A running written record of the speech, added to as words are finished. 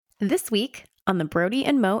This week on the Brody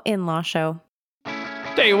and Mo In-Law Show.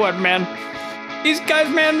 Tell you what, man. These guys,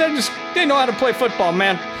 man, they know how to play football,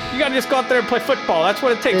 man. You gotta just go out there and play football. That's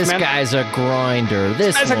what it takes, man. This guy's a grinder.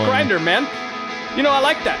 This guy's a grinder, man. You know, I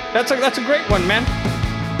like that. That's a great one, man.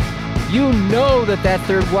 You know that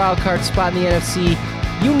third wild card spot in the NFC,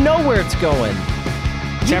 you know where it's going.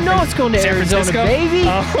 You know it's going to Arizona, Francisco? baby.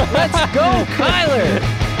 Oh. Let's go,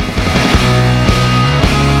 Kyler.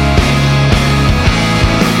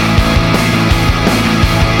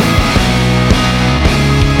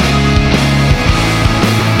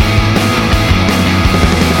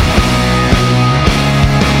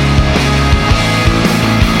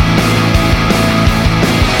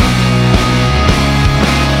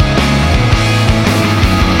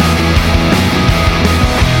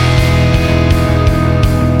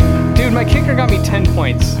 My kicker got me 10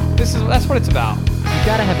 points. That's what it's about. You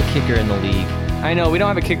gotta have a kicker in the league. I know we don't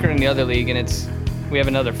have a kicker in the other league, and we have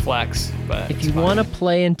another flex. But if you want to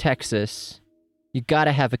play in Texas, you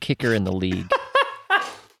gotta have a kicker in the league.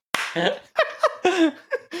 If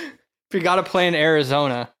you gotta play in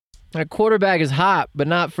Arizona, A quarterback is hot, but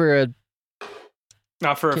not for a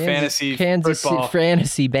fantasy Kansas football.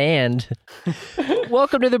 fantasy band.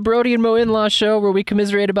 Welcome to the Brody and Mo In-Law Show, where we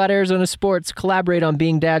commiserate about Arizona sports, collaborate on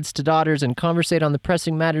being dads to daughters, and conversate on the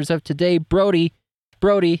pressing matters of today. Brody,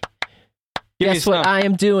 guess what I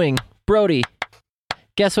am doing? Brody,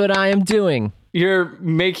 guess what I am doing? You're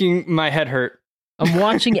making my head hurt. I'm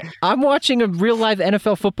watching a real live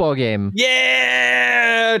NFL football game.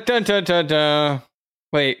 Yeah! Dun dun dun dun.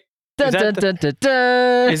 Wait. Dun, dun, dun, dun,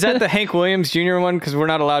 dun. Is that the Hank Williams Jr. one? Because we're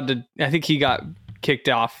not allowed to. I think he got kicked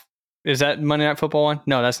off. Is that Monday Night Football one?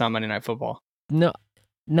 No, that's not Monday Night Football. No,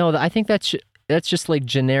 I think that's just like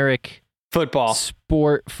generic football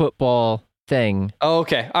thing. Oh,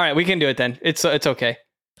 okay. All right, we can do it then. It's okay.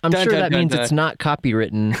 I'm sure that means it's not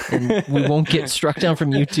copywritten, and we won't get struck down from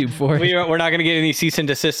YouTube for it. We're not going to get any cease and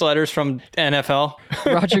desist letters from NFL.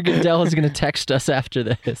 Roger Goodell is going to text us after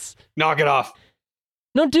this. Knock it off.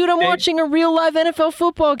 No, dude, I'm watching a real live NFL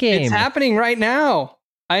football game. It's happening right now.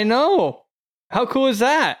 I know. How cool is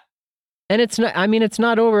that? And it's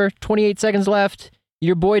not over. 28 seconds left.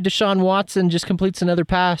 Your boy Deshaun Watson just completes another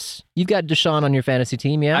pass. You've got Deshaun on your fantasy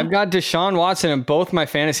team, yeah? I've got Deshaun Watson in both my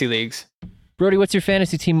fantasy leagues. Brody, what's your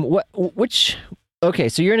fantasy team? Okay,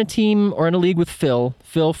 so you're in a team or in a league with Phil.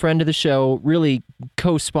 Phil, friend of the show, really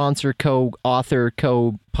co-sponsor, co-author,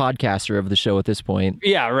 co-podcaster of the show at this point.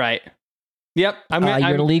 Yeah, right. Yep. You're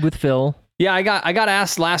in a league with Phil. Yeah, I got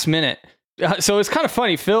asked last minute. So it's kind of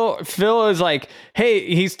funny. Phil is like,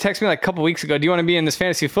 hey, he's texted me like a couple weeks ago. Do you want to be in this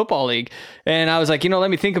fantasy football league? And I was like,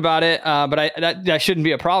 let me think about it. But that shouldn't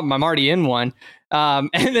be a problem. I'm already in one. And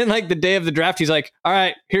then like the day of the draft, he's like, all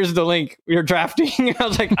right, here's the link. You're drafting. And I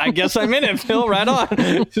was like, I guess I'm in it, Phil. Right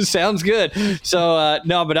on. Sounds good. So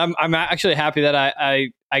no, but I'm actually happy that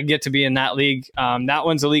I get to be in that league. That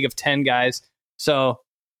one's a league of 10 guys. So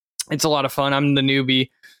it's a lot of fun. I'm the newbie.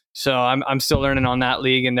 So I'm still learning on that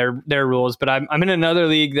league and their rules, but I'm in another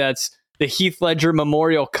league that's the Heath Ledger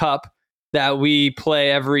Memorial Cup that we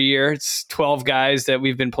play every year. It's 12 guys that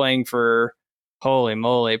we've been playing for, holy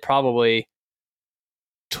moly, probably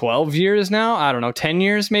 12 years now. I don't know, 10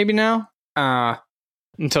 years maybe now. And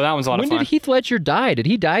so that one's a lot of fun. When did Heath Ledger die? Did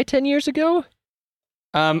he die 10 years ago?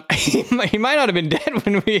 He might not have been dead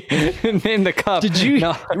when we named the cup. Did you?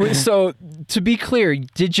 No. So, to be clear,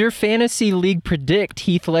 did your fantasy league predict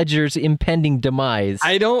Heath Ledger's impending demise?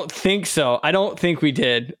 I don't think so. I don't think we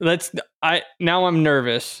did. Now I'm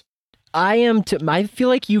nervous. I am. I feel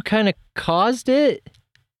like you kind of caused it.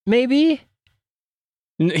 Maybe.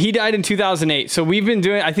 He died in 2008. So we've been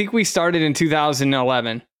doing. I think we started in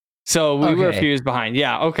 2011. So we were a few years behind.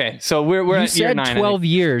 Yeah. Okay. So we're at year 9. 12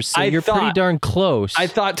 years. So you're pretty darn close. I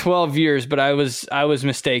thought 12 years, but I was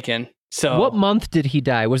mistaken. So what month did he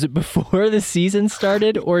die? Was it before the season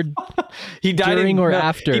started, or he died during or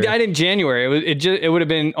after? He died in January. It would have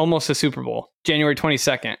been almost a Super Bowl, January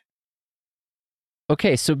 22nd.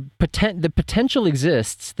 Okay, so the potential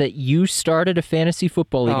exists that you started a fantasy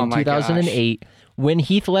football league in 2008 when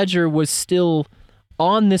Heath Ledger was still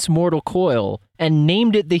on this mortal coil and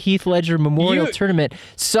named it the Heath Ledger Memorial Tournament.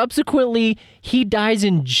 Subsequently, he dies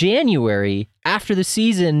in January after the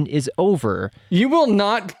season is over. You will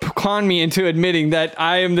not con me into admitting that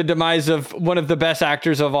I am the demise of one of the best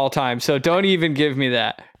actors of all time. So don't even give me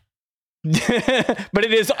that. But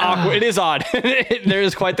it is awkward. It is odd. There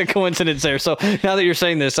is quite the coincidence there. So now that you're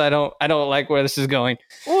saying this, I don't like where this is going.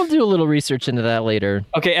 We'll do a little research into that later.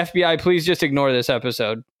 Okay, FBI, please just ignore this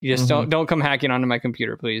episode. You just don't come hacking onto my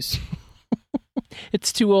computer, please.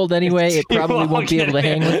 It's too old anyway. It probably won't be able to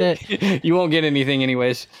hang with it. You won't get anything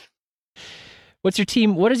anyways. What's your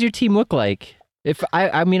team? What does your team look like? If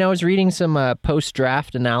I was reading some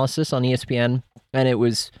post-draft analysis on ESPN, and it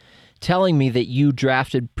was telling me that you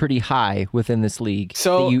drafted pretty high within this league.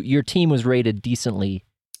 So your team was rated decently.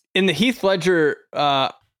 In the Heath Ledger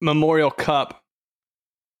Memorial Cup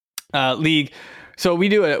league, so we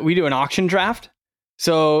do an auction draft.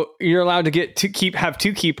 So you're allowed to have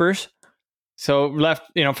two keepers. So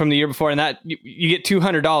left, from the year before, and that you get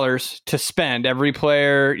 $200 to spend. Every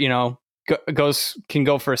player, can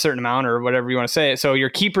go for a certain amount or whatever you want to say. So your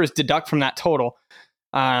keepers deduct from that total.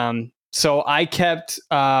 So I kept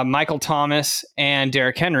Michael Thomas and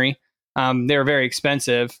Derrick Henry. They're very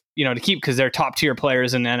expensive, to keep because they're top tier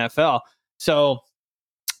players in the NFL. So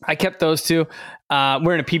I kept those two.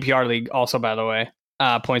 We're in a PPR league also, by the way,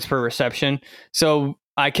 points per reception. So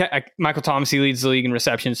I kept Michael Thomas. He leads the league in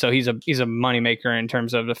reception. So he's a moneymaker in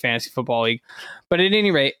terms of the fantasy football league. But at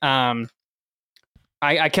any rate,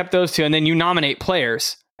 I kept those two. And then you nominate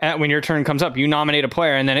players when your turn comes up. You nominate a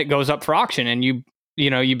player and then it goes up for auction and you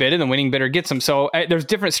bid and the winning bidder gets them. So there's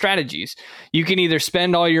different strategies. You can either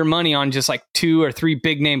spend all your money on just like 2 or 3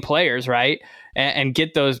 big name players, right? And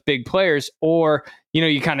get those big players, or,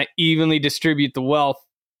 you kind of evenly distribute the wealth,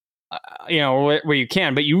 where you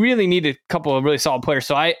can, but you really need a couple of really solid players.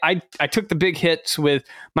 So I took the big hits with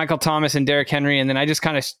Michael Thomas and Derrick Henry, and then I just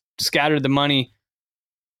kind of scattered the money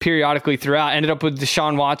periodically throughout. Ended up with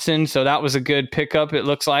Deshaun Watson. So that was a good pickup. It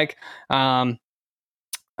looks like, I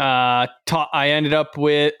ended up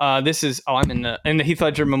with I'm in the Heath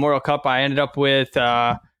Ledger Memorial Cup. I ended up with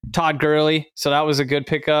Todd Gurley, so that was a good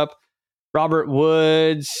pickup. Robert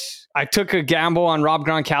Woods. I took a gamble on Rob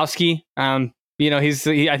Gronkowski. I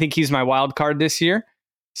think he's my wild card this year,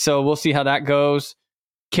 so we'll see how that goes.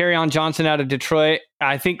 Kerryon Johnson out of Detroit.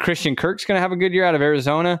 I think Christian Kirk's going to have a good year out of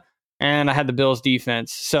Arizona, and I had the Bills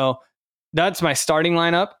defense. So that's my starting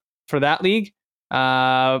lineup for that league.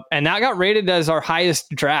 And that got rated as our highest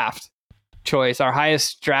draft choice, our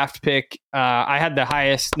highest draft pick. I had the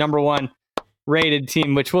highest number 1 rated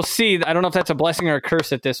team, which we'll see. I don't know if that's a blessing or a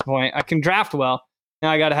curse at this point. I can draft well. Now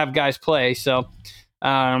I got to have guys play. So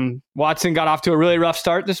Watson got off to a really rough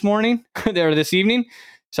start this evening.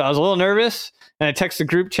 So I was a little nervous, and I texted the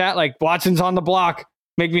group chat like, Watson's on the block,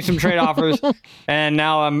 make me some trade offers. And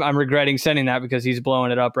now I'm regretting sending that because he's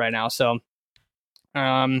blowing it up right now. So,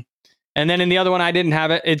 and then in the other one, I didn't have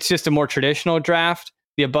it. It's just a more traditional draft.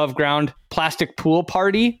 The above ground plastic pool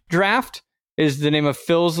party draft is the name of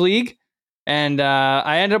Phil's league. And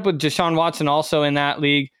I ended up with Deshaun Watson also in that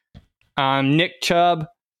league. Nick Chubb,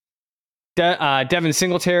 Devin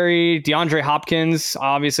Singletary, DeAndre Hopkins.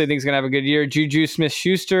 Obviously, I think he's going to have a good year. Juju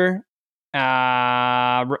Smith-Schuster.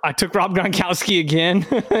 I took Rob Gronkowski again.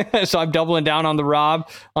 So I'm doubling down on the Rob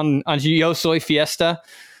on Yo Soy Fiesta.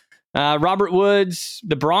 Robert Woods,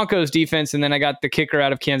 the Broncos defense, and then I got the kicker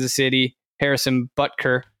out of Kansas City, Harrison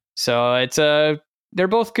Butker. So they're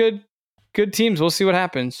both good teams. We'll see what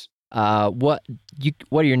happens. What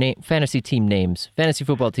are your fantasy team names? Fantasy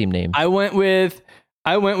football team names? I went with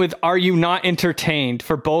Are You Not Entertained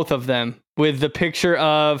for both of them, with the picture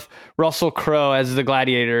of Russell Crowe as the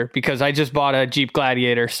Gladiator, because I just bought a Jeep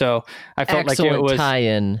Gladiator, so I felt Excellent like it was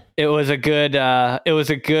tie-in. It was a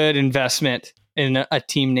good investment in a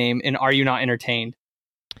team name. In Are You Not Entertained?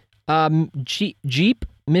 Jeep,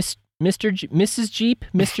 Mrs. Jeep,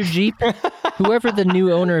 Mr. Jeep, whoever the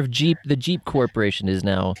new owner of Jeep, the Jeep Corporation is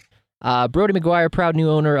now. Brody McGuire, proud new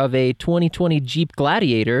owner of a 2020 Jeep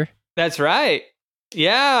Gladiator. That's right.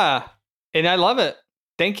 Yeah, and I love it.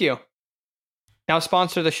 Thank you. Now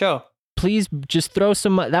sponsor the show. Please just throw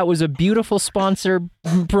some. That was a beautiful sponsor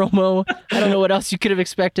promo. I don't know what else you could have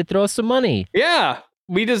expected. Throw some money. Yeah,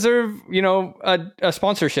 we deserve, a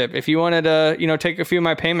sponsorship. If you wanted to, take a few of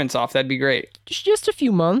my payments off, that'd be great. Just a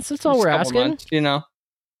few months. That's all we're asking. Months,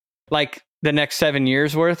 like the next 7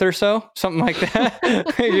 years worth or so, something like that.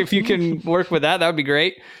 If you can work with that, that would be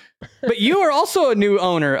great. But you are also a new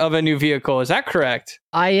owner of a new vehicle. Is that correct?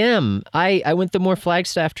 I am. I went the more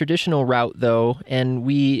Flagstaff traditional route, though, and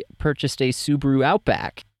we purchased a Subaru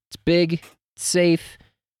Outback. It's big, it's safe.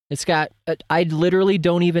 It's got... I literally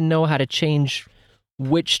don't even know how to change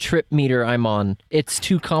which trip meter I'm on. It's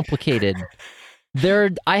too complicated.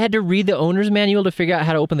 I had to read the owner's manual to figure out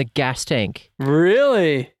how to open the gas tank.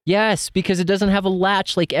 Really? Yes, because it doesn't have a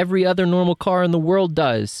latch like every other normal car in the world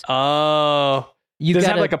does. Oh... Does it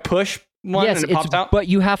have like a push one and it pops out? But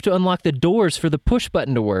you have to unlock the doors for the push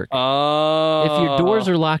button to work. Oh. If your doors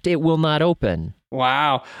are locked, it will not open.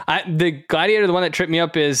 Wow. The Gladiator, the one that tripped me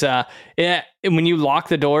up is when you lock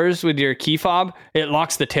the doors with your key fob, it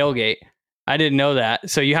locks the tailgate. I didn't know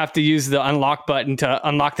that. So you have to use the unlock button to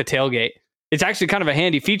unlock the tailgate. it's actually kind of a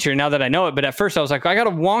handy feature now that I know it. But at first I was like, I got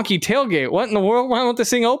a wonky tailgate. What in the world? Why won't this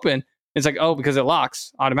thing open? It's like, oh, because it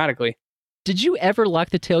locks automatically. Did you ever lock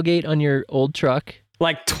the tailgate on your old truck?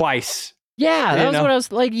 Like twice. Yeah, that was what I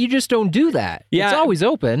was like. You just don't do that. Yeah, it's always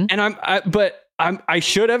open. And I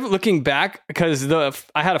should have, looking back, because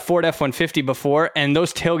I had a Ford F-150 before, and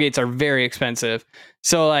those tailgates are very expensive.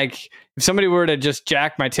 So like, if somebody were to just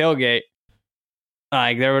jack my tailgate,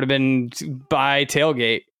 like there would have been buy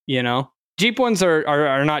tailgate. You know, Jeep ones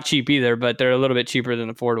are not cheap either, but they're a little bit cheaper than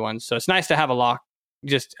the Ford ones. So it's nice to have a lock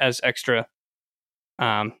just as extra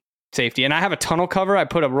safety. And I have a tonneau cover. I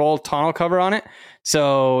put a roll tonneau cover on it,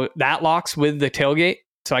 so that locks with the tailgate.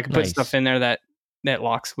 So I can put stuff in there that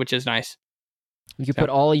locks, which is nice. You can put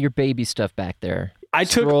all of your baby stuff back there.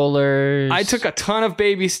 Strollers. I took a ton of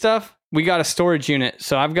baby stuff. We got a storage unit,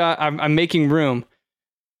 so I'm making room.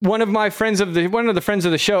 One of the friends of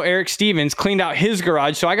the show, Eric Stevens, cleaned out his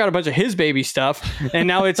garage, so I got a bunch of his baby stuff, and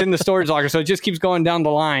now it's in the storage locker. So it just keeps going down the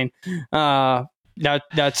line.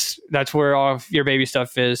 That's where all of your baby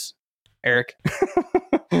stuff is, Eric.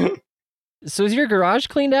 So is your garage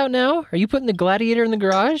cleaned out now? Are you putting the Gladiator in the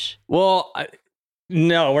garage? Well,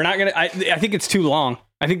 no, we're not gonna. I think it's too long.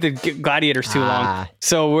 I think the Gladiator's too long.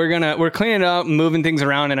 So we're cleaning it up, moving things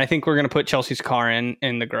around, and I think we're gonna put Chelsea's car in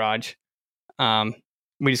the garage.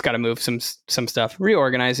 We just got to move some stuff,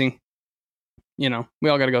 reorganizing. You know, we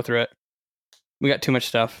all got to go through it. We got too much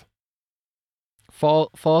stuff.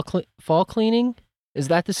 Fall cleaning? Is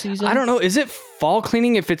that the season? I don't know. Is it fall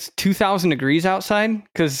cleaning if it's 2,000 degrees outside?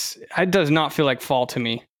 Because it does not feel like fall to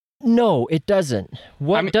me. No, it doesn't.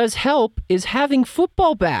 What does help is having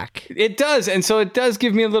football back. It does, and so it does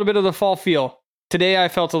give me a little bit of the fall feel. Today I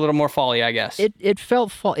felt a little more fall-y, I guess. It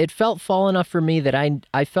felt fall enough for me that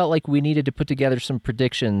I felt like we needed to put together some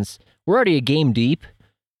predictions. We're already a game deep,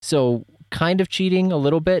 so kind of cheating a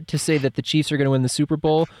little bit to say that the Chiefs are going to win the Super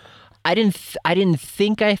Bowl. I didn't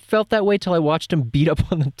think I felt that way till I watched them beat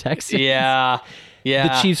up on the Texans. Yeah.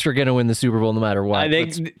 The Chiefs are going to win the Super Bowl no matter what.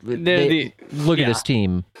 Look at this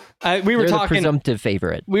team. They're the presumptive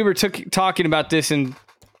favorite. We were talking about this in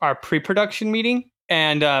our pre-production meeting,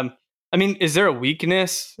 and I mean, is there a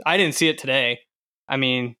weakness? I didn't see it today. I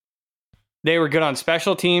mean, they were good on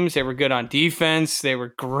special teams. They were good on defense. They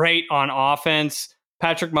were great on offense.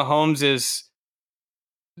 Patrick Mahomes is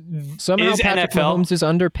Patrick NFL. Mahomes is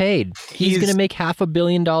underpaid. He's going to make $500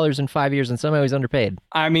 million in 5 years, and somehow he's underpaid.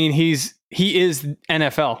 I mean, he is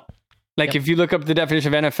NFL. Like, if you look up the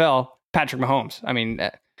definition of NFL, Patrick Mahomes. I mean,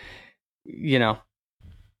 you know.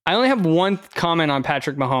 I only have one comment on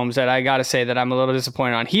Patrick Mahomes that I got to say that I'm a little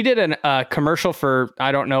disappointed on. He did a commercial for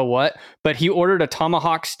I don't know what, but he ordered a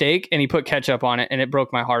tomahawk steak and he put ketchup on it, and it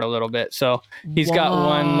broke my heart a little bit. So he's got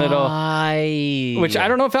one little, which I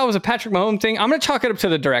don't know if that was a Patrick Mahomes thing. I'm going to chalk it up to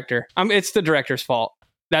the director. It's the director's fault.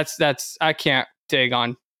 That's I can't dig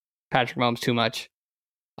on Patrick Mahomes too much.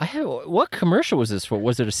 What commercial was this for?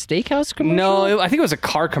 Was it a steakhouse commercial? No, I think it was a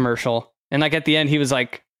car commercial. And like at the end, he was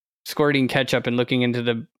like squirting ketchup and looking into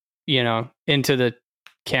the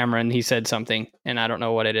camera, and he said something, and I don't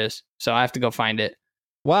know what it is, so I have to go find it.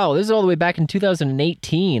 Wow, this is all the way back in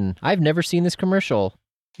 2018. I've never seen this commercial.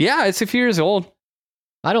 Yeah, it's a few years old.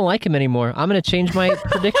 I don't like him anymore. I'm going to change my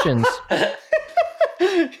predictions.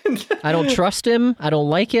 I don't trust him. I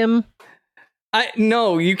don't like him.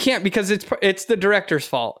 No, you can't, because it's the director's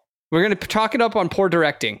fault. We're going to chalk it up on poor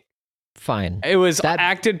directing. Fine. It was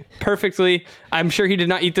acted perfectly. I'm sure he did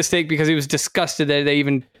not eat the steak because he was disgusted that they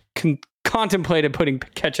even contemplated putting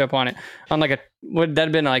ketchup on it. On like would that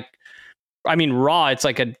have been like, I mean, raw, it's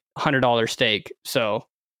like $100 steak. So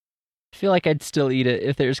I feel like I'd still eat it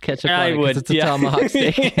if there's ketchup on it. Would. It's a tomahawk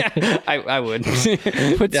steak. I would.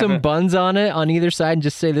 Put some buns on it on either side and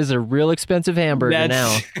just say this is a real expensive hamburger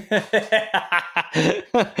now.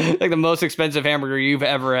 Like the most expensive hamburger you've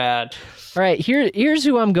ever had. All right, here's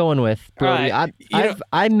who I'm going with, Brody. Right.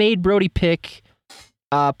 I made Brody pick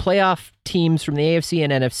playoff teams from the AFC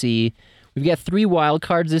and NFC. We've got 3 wild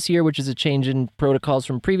cards this year, which is a change in protocols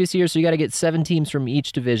from previous years, so you got to get 7 teams from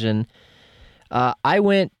each division. I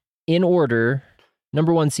went in order.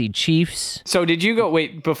 Number 1 seed, Chiefs. So did you go,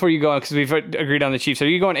 wait, before you go, because we've agreed on the Chiefs, are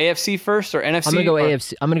you going AFC first or NFC? I'm going to go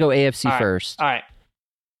AFC. I'm going to go AFC first. All right.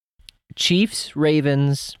 Chiefs,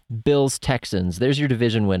 Ravens, Bills, Texans. There's your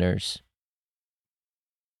division winners.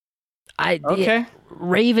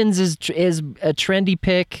 Ravens is a trendy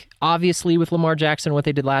pick, obviously, with Lamar Jackson, what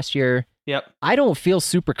they did last year. Yep. I don't feel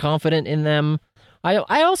super confident in them.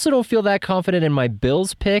 I also don't feel that confident in my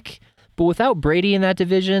Bills pick, but without Brady in that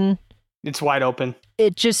division, it's wide open.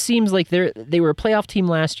 It just seems like they were a playoff team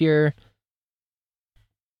last year.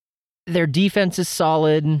 Their defense is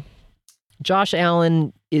solid. Josh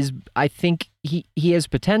Allen is, I think he has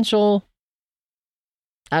potential.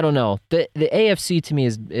 I don't know. The AFC to me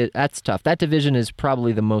that's tough. That division is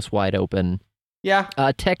probably the most wide open. Yeah.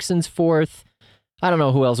 Texans 4th. I don't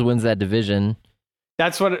know who else wins that division.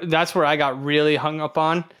 That's where I got really hung up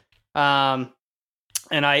on. And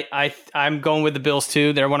I'm going with the Bills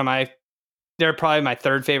too. They're probably my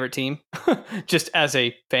third favorite team, just as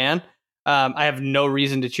a fan. I have no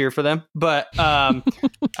reason to cheer for them, but I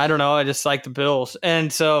don't know. I just like the Bills,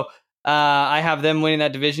 and so I have them winning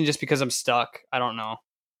that division just because I'm stuck. I don't know,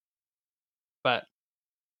 but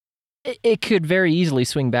it could very easily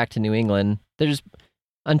swing back to New England. There's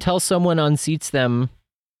until someone unseats them.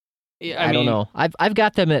 Yeah, I don't know. I've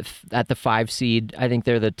got them at the 5 seed. I think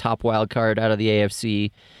they're the top wild card out of the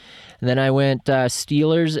AFC. And then I went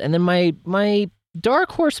Steelers, and then my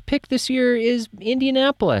dark horse pick this year is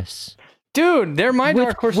Indianapolis. Dude, they're my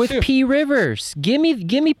dark horse with too. P. Rivers. Give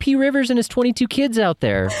me P. Rivers and his 22 kids out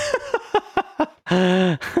there.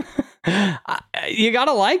 You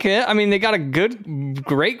gotta like it. I mean, they got a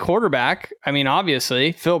great quarterback. I mean,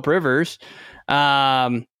 obviously, Philip Rivers.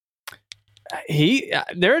 They're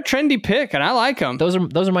a trendy pick, and I like them. Those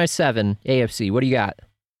are my 7 AFC. What do you got?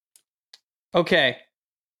 Okay,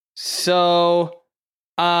 so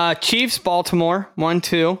Chiefs, Baltimore,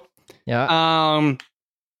 1-2. Yeah.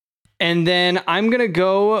 And then I'm gonna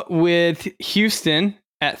go with Houston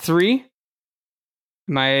at 3.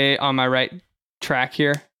 Am I on my right track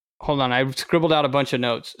here? Hold on, I scribbled out a bunch of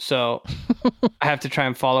notes, so I have to try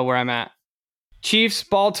and follow where I'm at. Chiefs,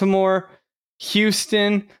 Baltimore,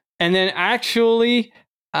 Houston, and then actually,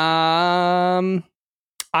 I'm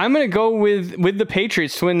gonna go with the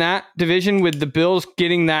Patriots to win that division, with the Bills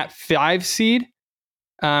getting that 5 seed.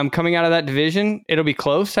 Coming out of that division, it'll be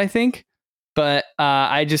close, I think. But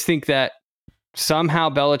I just think that somehow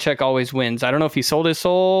Belichick always wins. I don't know if he sold his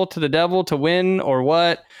soul to the devil to win or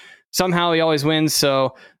what. Somehow he always wins.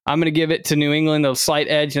 So I'm going to give it to New England, a slight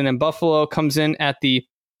edge. And then Buffalo comes in at the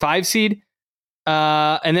 5 seed.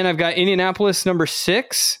 And then I've got Indianapolis, number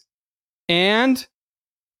 6. And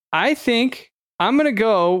I think I'm going to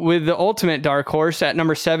go with the ultimate dark horse at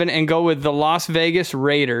number 7 and go with the Las Vegas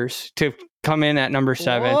Raiders to come in at number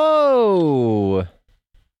 7. Whoa.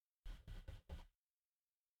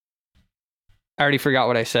 I already forgot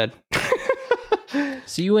what I said.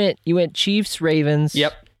 So you went Chiefs, Ravens.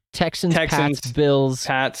 Yep. Texans, Pats, Bills,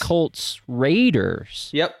 Pats, Colts, Raiders.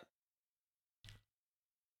 Yep.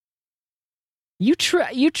 You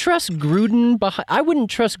trust Gruden behind? I wouldn't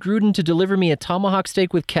trust Gruden to deliver me a tomahawk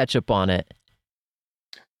steak with ketchup on it.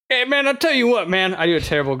 Hey man, I'll tell you what, man. I do a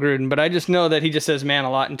terrible Gruden, but I just know that he just says man a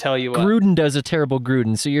lot and tell you what. Gruden does a terrible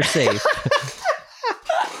Gruden, so you're safe.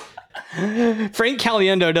 Frank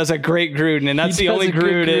Caliendo does a great Gruden, and that's the only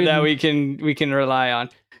Gruden that we can rely on.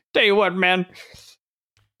 Tell you what, man.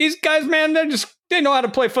 These guys, man, they know how to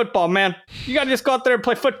play football, man. You gotta just go out there and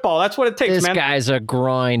play football. That's what it takes, man. This guy's a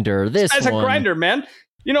grinder. This guy's a grinder, man.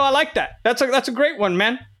 You know, I like that. That's a great one,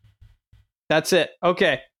 man. That's it.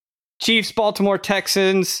 Okay. Chiefs, Baltimore,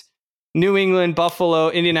 Texans, New England, Buffalo,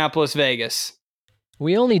 Indianapolis, Vegas.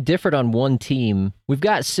 We only differed on one team. We've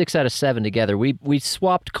got 6 out of 7 together. We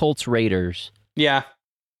swapped Colts Raiders. Yeah.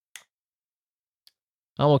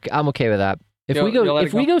 I'm okay with that. If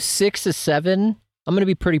we go 6 to 7, I'm going to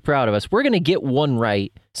be pretty proud of us. We're going to get one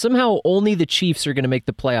right. Somehow only the Chiefs are going to make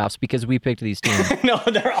the playoffs because we picked these teams. No,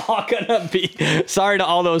 they're all going to be. Sorry to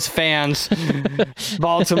all those fans.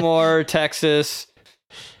 Baltimore, Texas.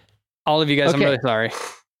 All of you guys, okay. I'm really sorry.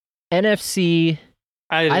 NFC.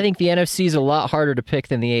 I think the NFC is a lot harder to pick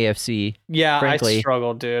than the AFC. Yeah, frankly. I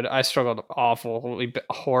struggled, dude. I struggled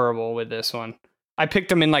horrible with this one. I picked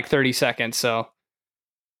them in like 30 seconds, so.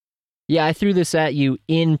 Yeah, I threw this at you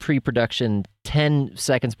in pre-production 10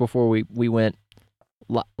 seconds before we went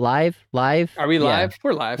live. Are we live?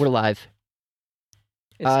 Yeah, we're live.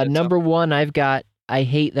 Number 1, I've got, I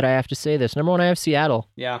hate that I have to say this. Number 1, I have Seattle.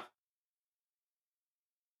 Yeah.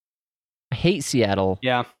 I hate Seattle.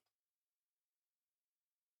 Yeah.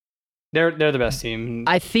 They're the best team.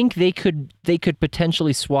 I think they could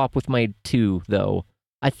potentially swap with my 2, though.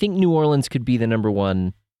 I think New Orleans could be the number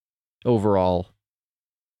 1 overall.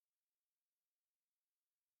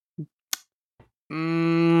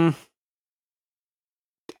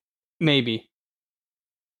 Maybe.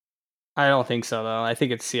 I don't think so, though. I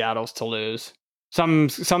think it's Seattle's to lose.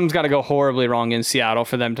 Something's got to go horribly wrong in Seattle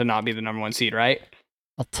for them to not be the number 1 seed, right?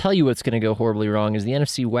 I'll tell you what's going to go horribly wrong is the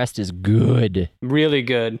NFC West is good. Really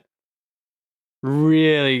good.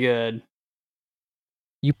 Really good.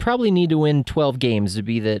 You probably need to win 12 games to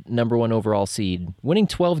be the number 1 overall seed. Winning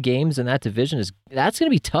 12 games in that division that's going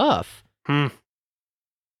to be tough.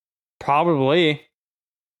 Probably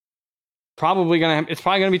it's probably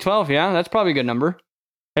gonna be 12. Yeah, that's probably a good number.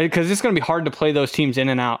 Because it's gonna be hard to play those teams in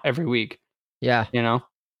and out every week. Yeah.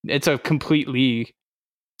 It's a complete league,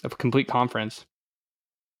 a complete conference.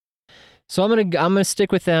 So I'm gonna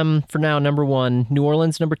stick with them for now. Number 1, New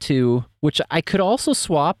Orleans. Number 2, which I could also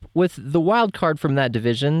swap with the wild card from that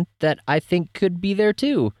division that I think could be there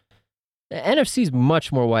too. The NFC's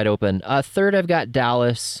much more wide open. 3rd, I've got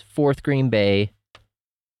Dallas. 4th, Green Bay.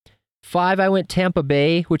 5, I went Tampa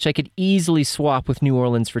Bay, which I could easily swap with New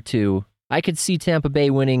Orleans for 2. I could see Tampa Bay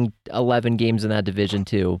winning 11 games in that division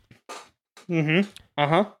too.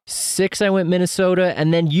 6, I went Minnesota,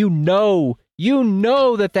 and then you know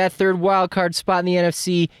that 3rd wild card spot in the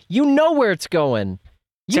NFC, you know where it's going.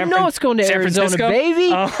 It's going to Arizona, baby.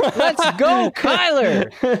 Oh. Let's go,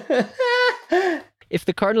 Kyler. If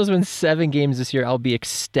the Cardinals win 7 games this year, I'll be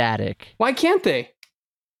ecstatic. Why can't they?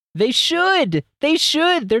 They should.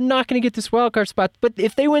 They're not going to get this wild card spot, but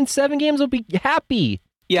if they win 7 games, I'll be happy.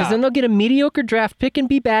 Yeah. Because then they'll get a mediocre draft pick and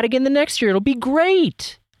be bad again the next year. It'll be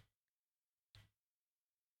great.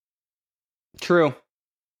 True.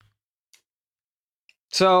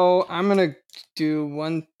 So I'm going to do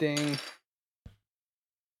one thing.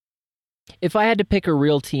 If I had to pick a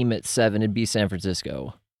real team at 7, it'd be San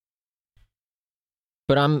Francisco.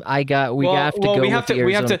 But we have to go with the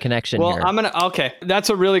Arizona connection here. Okay. That's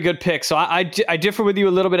a really good pick. So I differ with you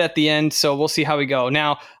a little bit at the end. So we'll see how we go.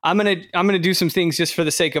 Now I'm gonna do some things just for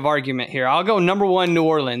the sake of argument here. I'll go number 1, New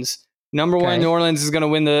Orleans. Number 1, New Orleans is gonna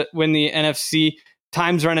win the NFC.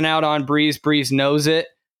 Time's running out on Breeze. Breeze knows it,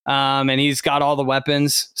 and he's got all the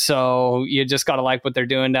weapons. So you just gotta like what they're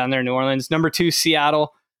doing down there in New Orleans. Number 2,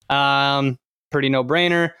 Seattle. Pretty no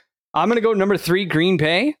brainer. I'm gonna go number 3, Green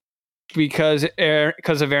Bay. Because of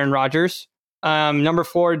Aaron Rodgers. Number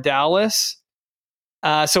 4, Dallas.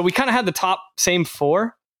 So we kind of had the top same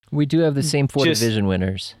 4. We do have the same 4 division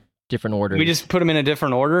winners, different orders. We just put them in a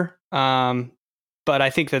different order. But I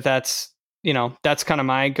think that's kind of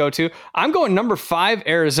my go-to. I'm going number 5,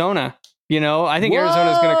 Arizona. I think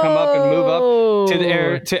Arizona is going to come up and move up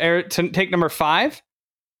to take number 5.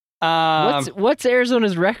 What's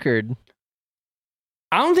Arizona's record?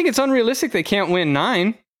 I don't think it's unrealistic they can't win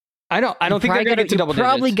 9. I don't think they're going to get to double digits. You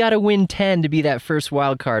probably got to win 10 to be that first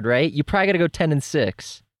wild card, right? You probably got to go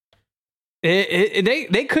 10-6.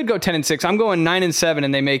 They could go 10-6. I'm going 9-7,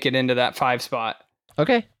 and they make it into that 5 spot.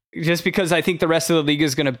 Okay. Just because I think the rest of the league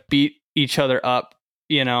is going to beat each other up,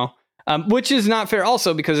 which is not fair.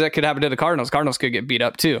 Also, because that could happen to the Cardinals. Cardinals could get beat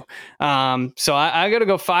up too. So I got to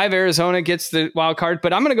go 5. Arizona gets the wild card,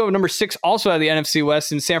 but I'm going to go number 6, also out of the NFC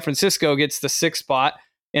West, and San Francisco gets the 6th spot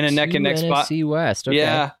in a neck and neck spot. NFC West. Okay.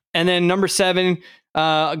 Yeah. And then number 7,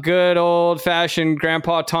 good old-fashioned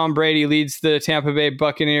Grandpa Tom Brady leads the Tampa Bay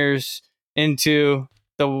Buccaneers into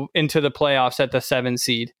the playoffs at the 7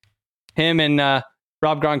 seed. Him and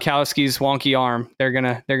Rob Gronkowski's wonky arm. They're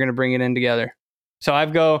gonna bring it in together. So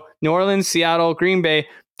I've go New Orleans, Seattle, Green Bay,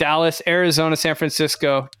 Dallas, Arizona, San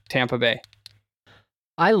Francisco, Tampa Bay.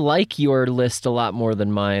 I like your list a lot more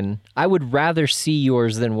than mine. I would rather see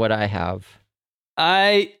yours than what I have.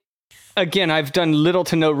 Again, I've done little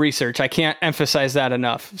to no research. I can't emphasize that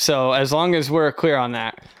enough. So as long as we're clear on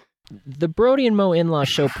that. The Brody and Mo In-Law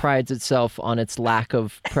Show prides itself on its lack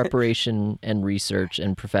of preparation and research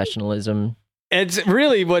and professionalism. It's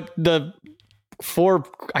really what the 4,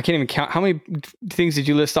 I can't even count. How many things did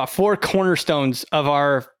you list off? 4 cornerstones of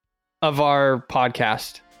our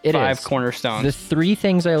podcast. It 5 is. Cornerstones. The 3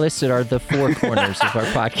 things I listed are the 4 corners of our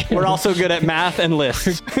podcast. We're also good at math and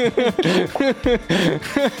lists.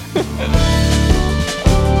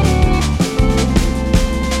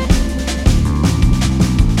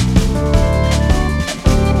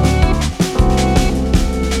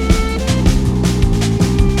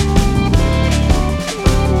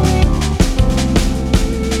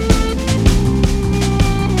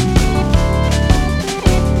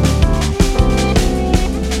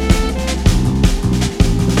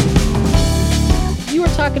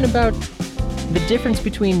 About the difference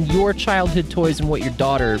between your childhood toys and what your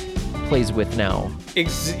daughter plays with now.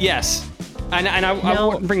 Yes. And I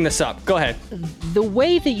want to bring this up. Go ahead. The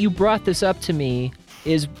way that you brought this up to me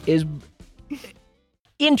is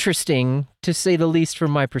interesting, to say the least,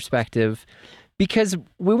 from my perspective, because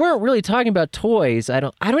we weren't really talking about toys. I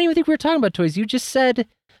don't even think we were talking about toys. You just said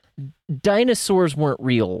dinosaurs weren't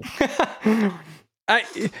real.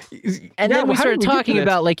 Then we started talking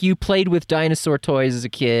about, like, you played with dinosaur toys as a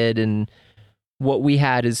kid and what we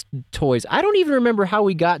had as toys. I don't even remember how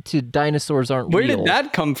we got to dinosaurs aren't Where real. did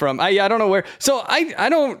that come from? I don't know where. So I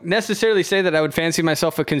don't necessarily say that I would fancy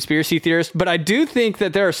myself a conspiracy theorist, but I do think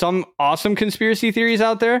that there are some awesome conspiracy theories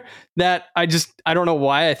out there that I don't know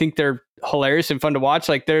why. I think they're hilarious and fun to watch.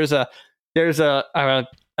 Like there's a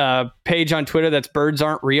page on Twitter that's Birds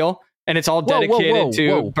Aren't Real, and it's all dedicated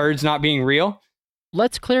to birds not being real.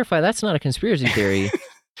 Let's clarify, that's not a conspiracy theory.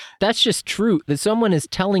 That's just truth. That someone is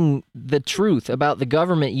telling the truth about the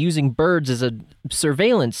government using birds as a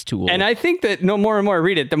surveillance tool. And I think that no more and more I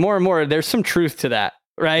read it, the more and more there's some truth to that,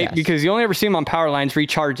 right? Yes. Because you only ever see them on power lines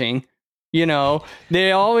recharging. You know,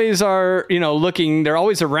 they always are, looking, they're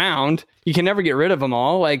always around. You can never get rid of them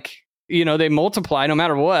all. Like, they multiply no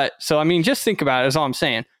matter what. So, I mean, just think about it is all I'm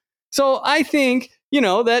saying. So I think,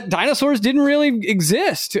 that dinosaurs didn't really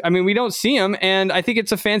exist. I mean, we don't see them. And I think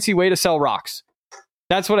it's a fancy way to sell rocks.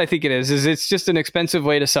 That's what I think it is it's just an expensive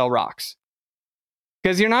way to sell rocks.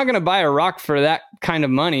 Because you're not going to buy a rock for that kind of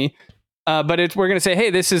money. But we're going to say, hey,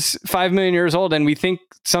 this is 5 million years old and we think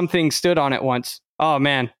something stood on it once. Oh,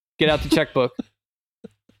 man, get out the checkbook.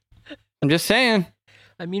 I'm just saying.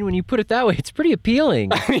 I mean, when you put it that way, it's pretty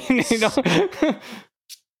appealing. I mean,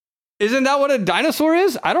 isn't that what a dinosaur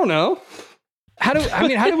is? I don't know. How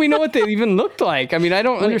do we know what they even looked like? I mean, I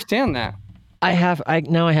don't understand that. I have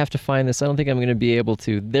to find this. I don't think I'm going to be able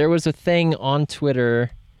to. There was a thing on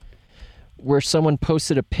Twitter where someone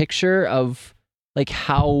posted a picture of like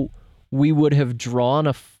how we would have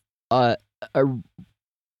drawn a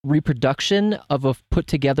reproduction of a put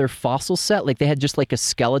together fossil set. Like they had just like a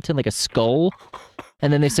skeleton, like a skull.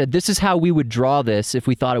 And then they said, this is how we would draw this if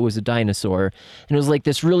we thought it was a dinosaur. And it was like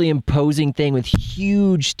this really imposing thing with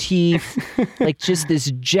huge teeth, like just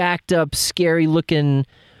this jacked up, scary looking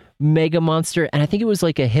mega monster. And I think it was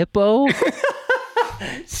like a hippo.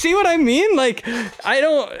 See what I mean? Like,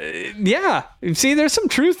 see, there's some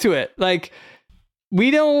truth to it. Like, we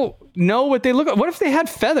don't know what they look like. What if they had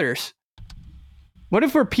feathers? What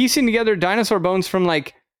if we're piecing together dinosaur bones from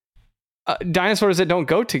like dinosaurs that don't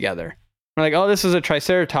go together? We're like, oh, this is a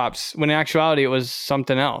triceratops, when in actuality it was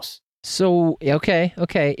something else. So, okay.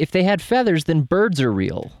 If they had feathers, then birds are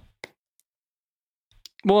real.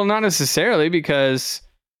 Well, not necessarily, because,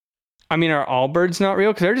 I mean, are all birds not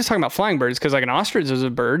real? Because they're just talking about flying birds, because like an ostrich is a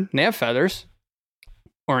bird, and they have feathers.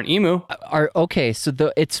 Or an emu.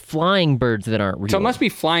 So it's flying birds that aren't real. So it must be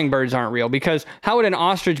flying birds aren't real, because how would an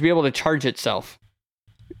ostrich be able to charge itself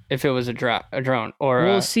if it was a drone?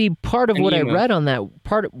 Or part of what emu. I read on that,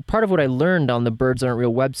 part of what I learned on the Birds Aren't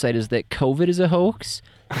Real website is that COVID is a hoax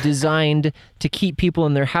designed to keep people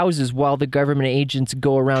in their houses while the government agents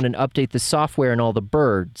go around and update the software and all the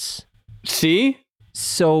birds. See?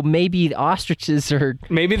 So maybe the ostriches are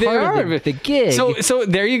the gig. So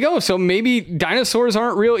there you go. So maybe dinosaurs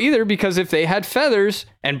aren't real either, because if they had feathers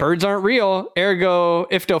and birds aren't real, ergo,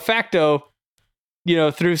 ifto facto,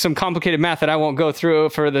 through some complicated math that I won't go through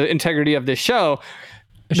for the integrity of this show,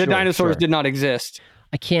 the dinosaurs did not exist.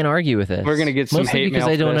 I can't argue with it. We're going to get some hate mail because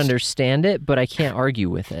I don't understand it, but I can't argue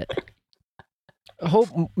with it.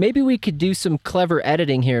 Maybe we could do some clever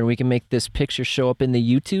editing here and we can make this picture show up in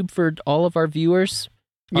the YouTube for all of our viewers.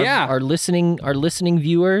 Our listening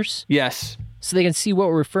viewers. Yes. So they can see what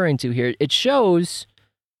we're referring to here. It shows,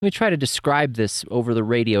 let me try to describe this over the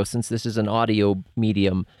radio since this is an audio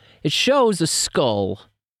medium. It shows a skull,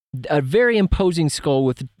 a very imposing skull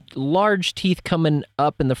with large teeth coming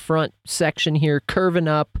up in the front section here, curving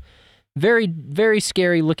up. Very, very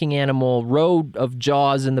scary looking animal, row of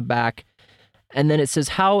jaws in the back. And then it says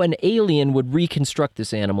how an alien would reconstruct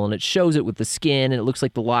this animal. And it shows it with the skin, and it looks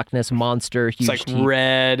like the Loch Ness Monster. Huge it's like teeth.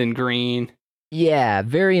 Red and green. Yeah,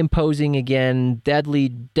 very imposing again. Deadly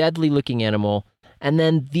looking animal. And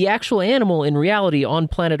then the actual animal in reality on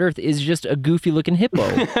planet Earth is just a goofy looking hippo.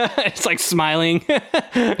 It's like smiling.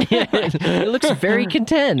 It looks very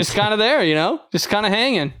content. Just kind of there, just kind of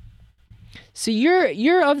hanging. So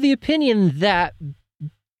you're of the opinion that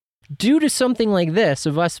due to something like this,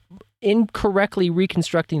 of us incorrectly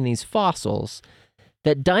reconstructing these fossils,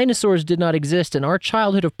 that dinosaurs did not exist and our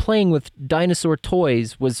childhood of playing with dinosaur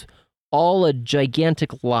toys was all a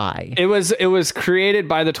gigantic lie. It was created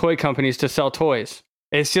by the toy companies to sell toys.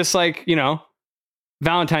 It's just like,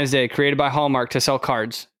 Valentine's Day created by Hallmark to sell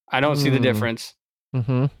cards. I don't see the difference.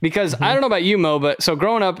 Mm-hmm. Because I don't know about you, Mo, but so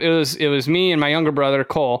growing up, it was me and my younger brother,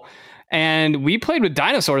 Cole, and we played with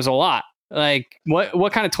dinosaurs a lot. Like,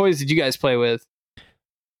 what kind of toys did you guys play with?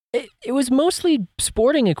 It was mostly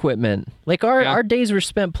sporting equipment. Like our days were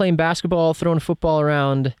spent playing basketball, throwing football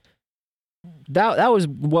around. That was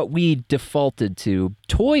what we defaulted to.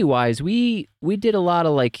 Toy wise, we did a lot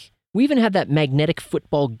of like We even had that magnetic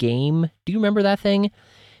football game. Do you remember that thing?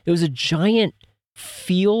 It was a giant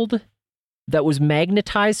field that was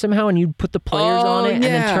magnetized somehow, and you'd put the players on it and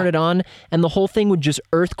then turn it on, and the whole thing would just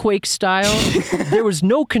earthquake style. There was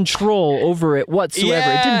no control over it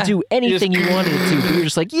whatsoever. It didn't do anything you wanted it to, but you're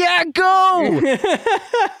just like, yeah, go!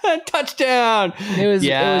 Touchdown! It was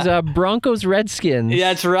Broncos Redskins. Yeah,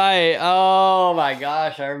 that's right. Oh my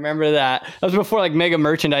gosh, I remember that. That was before like mega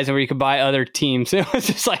merchandising where you could buy other teams. It was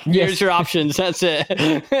just like, here's your options. That's it.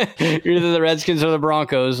 You're either the Redskins or the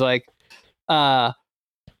Broncos. Like,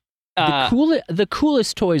 the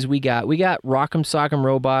coolest toys we got Rock'em Sock'em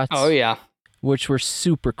Robots. Oh yeah, which were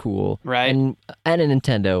super cool, right? And a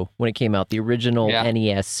Nintendo when it came out, the original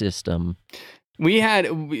NES system. We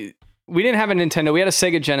didn't have a Nintendo. We had a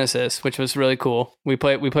Sega Genesis, which was really cool. We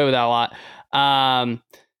played with that a lot.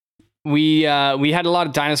 We had a lot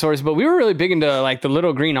of dinosaurs, but we were really big into like the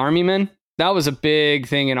Little Green Army Men. That was a big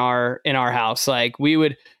thing in our house. Like we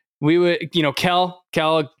would, Kel,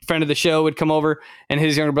 a friend of the show, would come over, and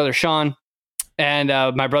his younger brother Sean, and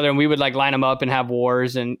my brother, and we would like line them up and have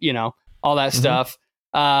wars and all that stuff.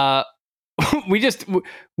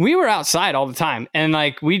 We were outside all the time, and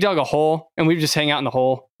like we dug a hole and we would just hang out in the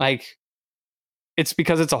hole. Like it's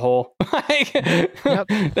because it's a hole.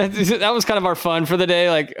 That was kind of our fun for the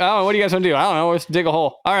day. Like, oh, what do you guys want to do? I don't know. Let's dig a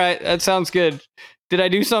hole. All right, that sounds good. Did I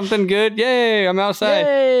do something good? Yay, I'm outside.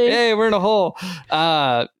 Yay, we're in a hole.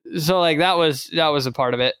 So like that was a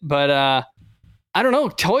part of it. But I don't know.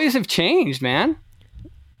 Toys have changed, man.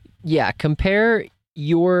 Yeah, compare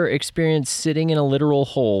your experience sitting in a literal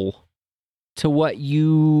hole to what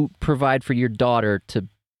you provide for your daughter to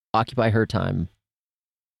occupy her time.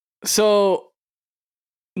 So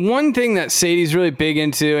one thing that Sadie's really big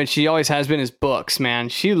into, and she always has been, is books, man.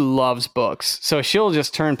 She loves books. So she'll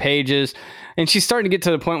just turn pages, and she's starting to get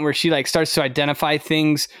to the point where she like starts to identify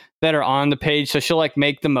things that are on the page. So she'll like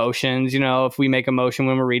make the motions, if we make a motion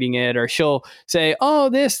when we're reading it, or she'll say, oh,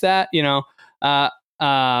 this, that,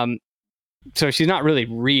 so she's not really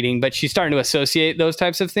reading, but she's starting to associate those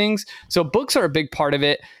types of things. So books are a big part of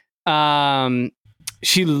it.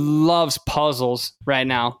 She loves puzzles right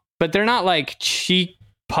now, but they're not like cheap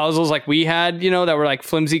puzzles like we had, that were like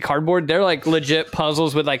flimsy cardboard. They're like legit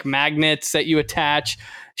puzzles with like magnets that you attach.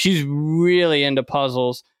 She's really into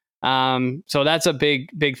puzzles. So that's a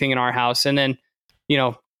big thing in our house. And then,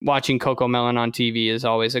 watching Coco Melon on TV is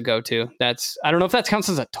always a go-to. I don't know if that counts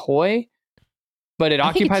as a toy, but it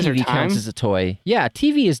occupies her time. TV counts as a toy. Yeah,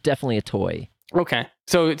 TV is definitely a toy. Okay.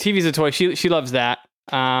 So TV's a toy. She loves that.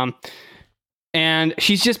 And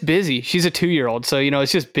she's just busy. She's a 2-year-old. So,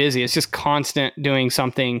 it's just busy. It's just constant doing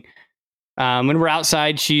something. When we're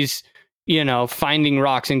outside, she's, finding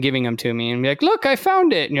rocks and giving them to me and be like, look, I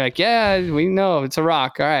found it. And you're like, yeah, we know it's a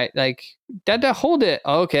rock. All right. Like, Dada, hold it.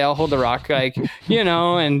 Oh, okay, I'll hold the rock. Like,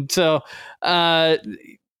 and so,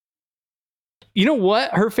 you know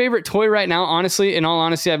what? Her favorite toy right now, honestly, in all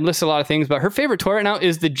honesty, I've listed a lot of things, but her favorite toy right now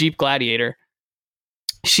is the Jeep Gladiator.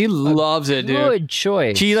 She loves it, dude. Good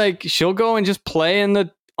choice. She'll go and just play in the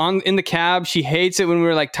cab. She hates it when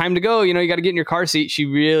we're like, time to go. You got to get in your car seat. She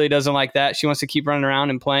really doesn't like that. She wants to keep running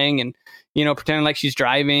around and playing and, pretending like she's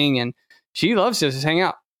driving. And she loves to just hang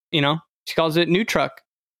out. She calls it new truck.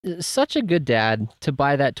 Such a good dad to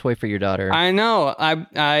buy that toy for your daughter. I know.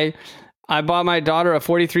 I bought my daughter a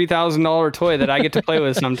 $43,000 toy that I get to play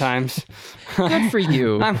with sometimes. Good for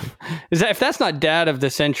you. If that's not dad of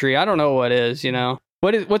the century, I don't know what is.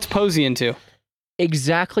 What's Posey into?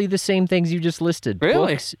 Exactly the same things you just listed.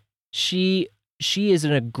 Really? Books. She is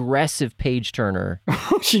an aggressive page turner.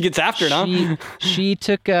 She gets after it, huh? She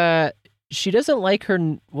took she doesn't like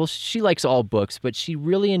she likes all books, but she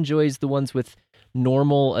really enjoys the ones with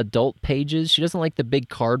normal adult pages. She doesn't like the big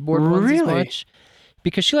cardboard ones as much.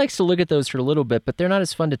 Because she likes to look at those for a little bit, but they're not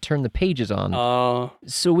as fun to turn the pages on. Oh.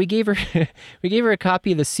 So we gave her a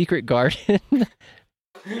copy of The Secret Garden.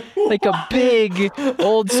 Like a big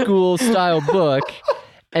old school style book,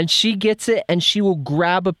 and she gets it and she will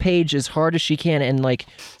grab a page as hard as she can and like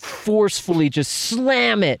forcefully just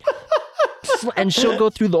slam it, and she'll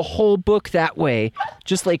go through the whole book that way,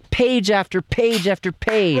 just like page after page after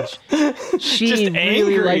page. She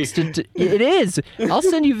really likes to it is. I'll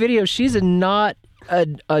send you videos. She's not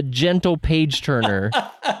a gentle page turner.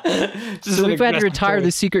 So we've had to retire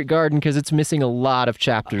The Secret Garden because it's missing a lot of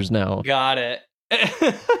chapters now. Got it.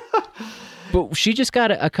 But she just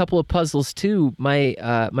got a couple of puzzles too. My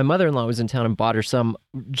mother-in-law was in town and bought her some,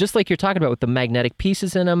 just like you're talking about, with the magnetic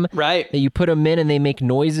pieces in them. Right. That you put them in and they make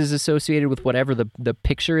noises associated with whatever the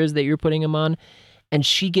picture is that you're putting them on. and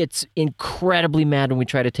she gets incredibly mad when we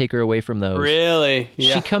try to take her away from those. Really?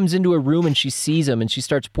 Yeah. She comes into a room and she sees them and she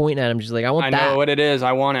starts pointing at them. She's like, I want that. I know what it is.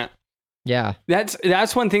 I want it. Yeah.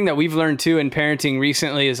 That's one thing that we've learned too in parenting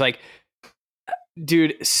recently is like,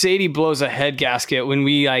 dude, Sadie blows a head gasket when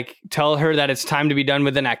we like tell her that it's time to be done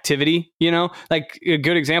with an activity, you know, like a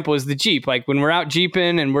good example is the Jeep. Like when we're out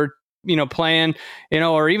Jeeping and we're, you know, playing, you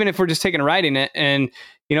know, or even if we're just taking a ride in it and,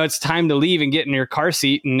 you know, it's time to leave and get in your car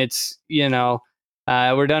seat and it's, you know,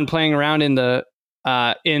 we're done playing around in the,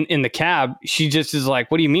 in the cab. She just is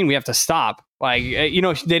like, what do you mean we have to stop? Like, you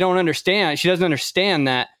know, they don't understand. She doesn't understand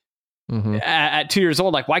that at 2 years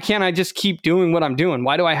old, like, why can't I just keep doing what I'm doing?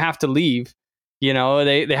 Why do I have to leave? You know,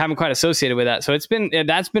 they haven't quite associated with that. So that's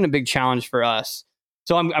been a big challenge for us.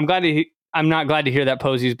 So I'm not glad to hear that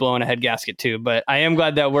Posey's blowing a head gasket too, but I am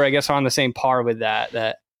glad that we're, I guess, on the same par with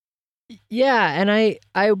that. Yeah. And I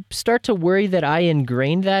start to worry that I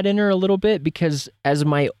ingrained that in her a little bit because as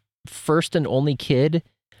my first and only kid,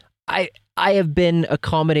 I have been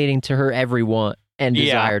accommodating to her every want and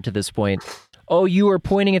desire to this point. Oh, you are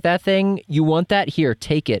pointing at that thing? You want that? Here,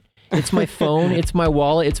 take it. It's my phone. It's my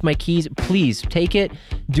wallet. It's my keys. Please take it.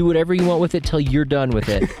 Do whatever you want with it till you're done with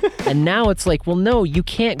it. And now it's like, well, no, you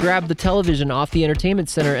can't grab the television off the entertainment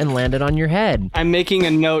center and land it on your head. I'm making a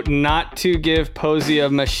note not to give Posey a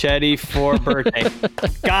machete for birthday.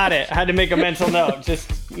 Got it. I had to make a mental note.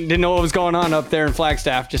 Just didn't know what was going on up there in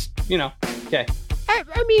Flagstaff. Just, you know, okay.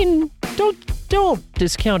 I mean, don't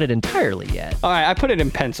discount it entirely yet. All right, I put it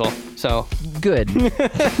in pencil, so. Good.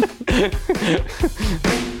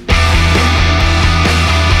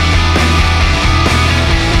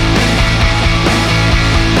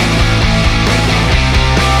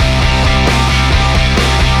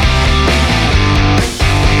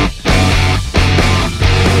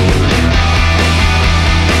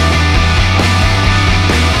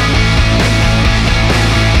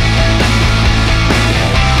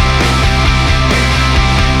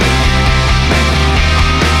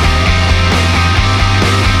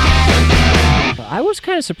 I was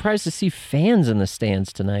kind of surprised to see fans in the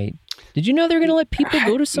stands tonight. Did you know they're going to let people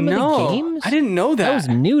go to some of the games? I didn't know that. That was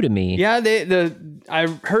new to me. Yeah, I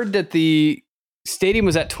heard that the stadium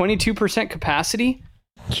was at 22% capacity.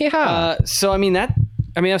 Yeah. So I mean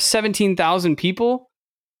that's 17,000 people,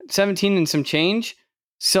 17 and some change.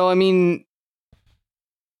 So I mean,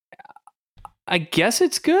 I guess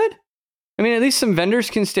it's good. I mean, at least some vendors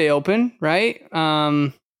can stay open, right?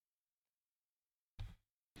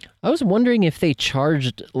 I was wondering if they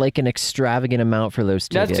charged like an extravagant amount for those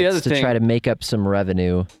tickets to try to make up some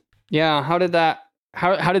revenue. Yeah, how did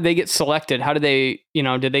they get selected? How did they, you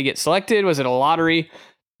know, did they get selected? Was it a lottery?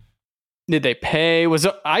 Did they pay?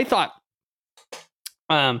 I thought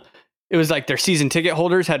it was like their season ticket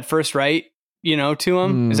holders had first right, you know, to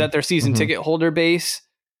them. Is that their season ticket holder base?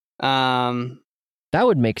 That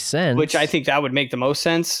would make sense. Which I think that would make the most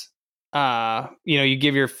sense. You know, you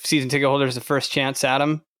give your season ticket holders the first chance at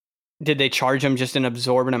them. Did they charge them just an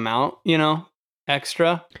absorbent amount, you know,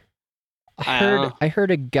 extra? I heard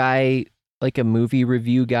a guy, like a movie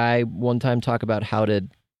review guy, one time talk about how to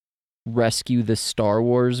rescue the Star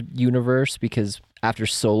Wars universe because after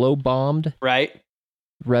Solo bombed, right?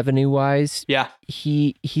 Revenue-wise, yeah,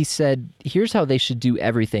 he said, here's how they should do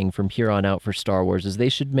everything from here on out for Star Wars: is they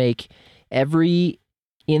should make every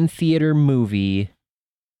in-theater movie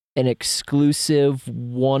an exclusive,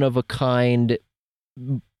 one-of-a-kind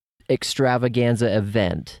extravaganza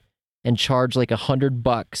event and charge like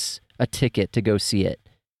 $100 a ticket to go see it.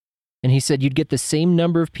 And he said you'd get the same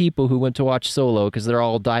number of people who went to watch Solo because they're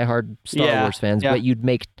all diehard Star Wars fans, but you'd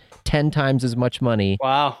make 10 times as much money.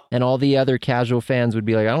 Wow. And all the other casual fans would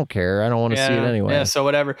be like, I don't care. I don't want to see it anyway. Yeah, so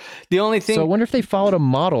whatever. The only thing... So I wonder if they followed a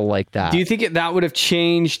model like that. Do you think that would have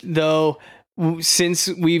changed, though, since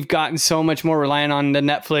we've gotten so much more reliant on the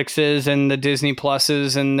Netflixes and the Disney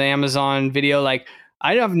Pluses and the Amazon Video? Like,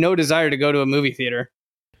 I have no desire to go to a movie theater.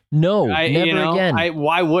 No, never again.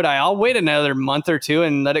 Why would I? I'll wait another month or two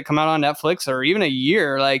and let it come out on Netflix, or even a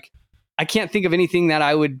year. Like, I can't think of anything that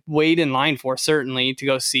I would wait in line for, certainly, to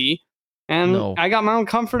go see. And I got my own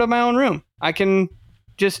comfort of my own room. I can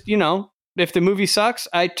just, you know, if the movie sucks,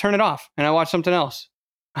 I turn it off and I watch something else.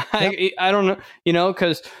 Yep. I don't know, you know,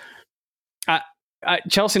 because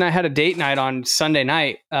Chelsea and I had a date night on Sunday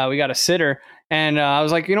night. We got a sitter. And I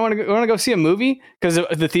was like, you know, want to go see a movie? Because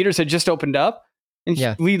the theaters had just opened up. And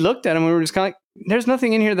we looked at them and we were just kind of like, there's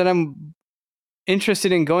nothing in here that I'm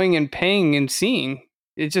interested in going and paying and seeing.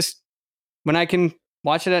 It's just when I can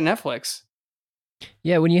watch it at Netflix.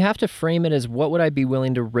 Yeah, when you have to frame it as what would I be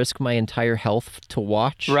willing to risk my entire health to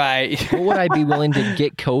watch? Right. What would I be willing to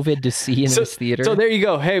get COVID to see in this theater? So there you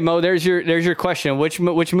go. Hey Mo, there's your question. Which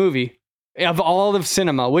movie of all of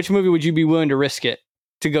cinema, which movie would you be willing to risk it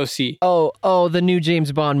to go see? Oh, the new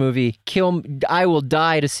James Bond movie. I will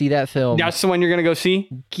die to see that film. That's the one you're gonna go see?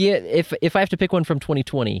 If I have to pick one from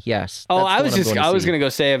 2020, yes. Oh, I was gonna go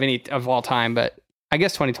say of all time, but I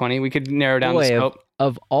guess 2020. We could narrow down the scope.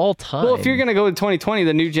 Of all time. Well, if you're gonna go with 2020,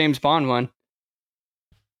 the new James Bond one.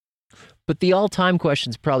 But the all-time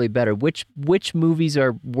question's probably better. Which movies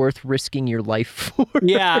are worth risking your life for?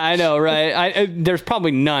 Yeah, I know, right? There's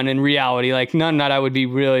probably none in reality. Like none that I would be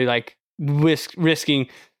really like risking.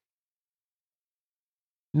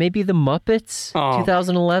 Maybe The Muppets,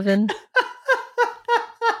 2011.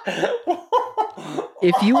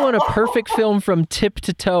 If you want a perfect film from tip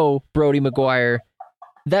to toe, Brody Maguire,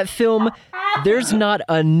 that film, there's not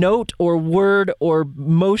a note or word or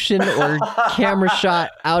motion or camera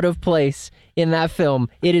shot out of place in that film.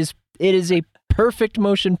 It is a perfect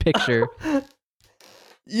motion picture.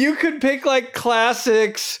 You could pick like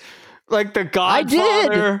classics, like The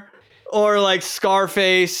Godfather, or like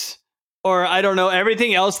Scarface, or I don't know,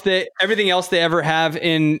 everything else they ever have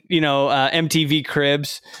in MTV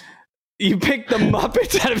Cribs. You picked The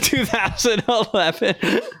Muppets out of 2011.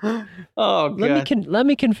 Oh, God. Let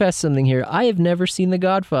me confess something here. I have never seen The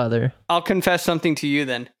Godfather. I'll confess something to you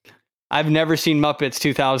then. I've never seen Muppets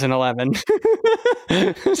 2011.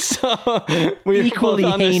 So we're equally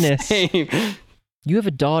both on heinous. The same. You have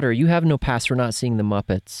a daughter. You have no pass for not seeing The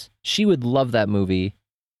Muppets. She would love that movie.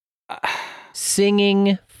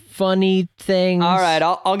 Singing, funny things. All right,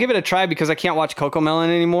 I'll give it a try because I can't watch Cocomelon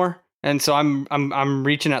anymore. And so I'm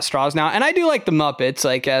reaching at straws now, and I do like the Muppets,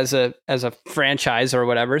 like as a franchise or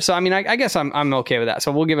whatever. So I mean, I guess I'm okay with that.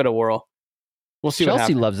 So we'll give it a whirl. We'll see.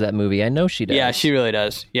 Chelsea loves that movie. I know she does. Yeah, she really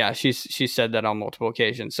does. Yeah, she said that on multiple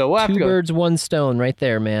occasions. So we'll have to go. 2 birds, 1 stone, right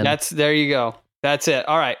there, man. There you go. That's it.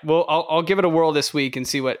 All right. Well, I'll give it a whirl this week and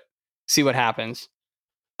see what happens.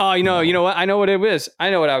 Oh, you know what? I know what it is. I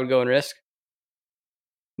know what I would go and risk.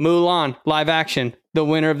 Mulan live action, the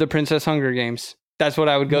winner of the Princess Hunger Games. That's what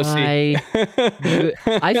I would go see.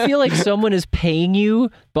 I feel like someone is paying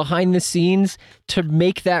you behind the scenes to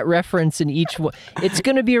make that reference in each one. It's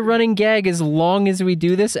going to be a running gag as long as we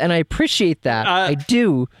do this, and I appreciate that. I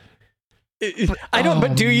do. I don't,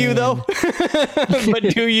 but do you though? But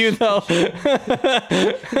do you though?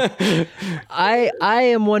 I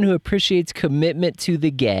am one who appreciates commitment to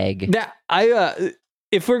the gag.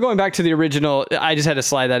 If we're going back to the original, I just had to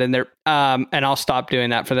slide that in there, and I'll stop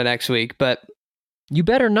doing that for the next week. But you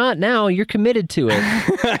better not now. You're committed to it.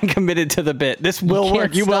 I'm committed to the bit. This will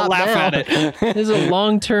work. You will laugh at it. This is a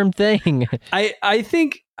long-term thing. I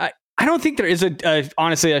think I don't think there is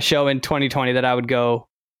honestly a show in 2020 that I would go.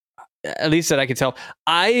 At least that I could tell.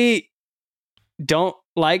 I don't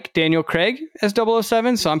like Daniel Craig as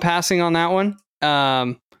 007, so I'm passing on that one.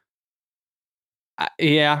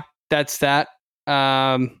 Yeah, that's that.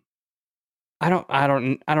 I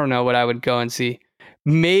don't know what I would go and see.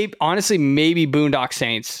 Maybe Boondock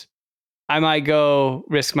Saints. I might go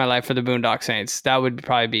risk my life for the Boondock Saints. That would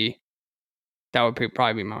probably be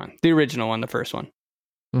my one. The original one, the first one.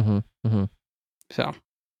 Mm-hmm. Mm-hmm. So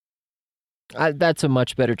that's a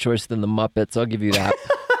much better choice than the Muppets. I'll give you that.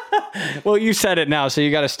 Well, you said it now, so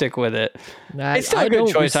you got to stick with it. It's still a good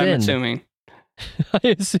choice, I'm assuming.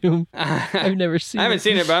 I assume. I've never seen it. I haven't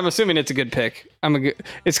seen it, but I'm assuming it's a good pick.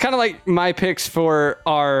 It's kind of like my picks for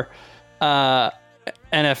our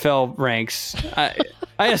NFL ranks. I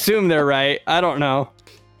assume they're right. I don't know.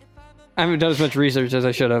 I haven't done as much research as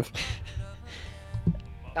I should have.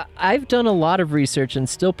 I've done a lot of research and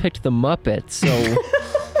still picked the Muppets, so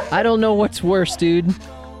I don't know what's worse, dude.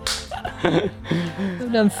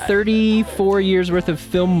 I've done 34 years worth of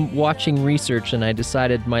film watching research, and I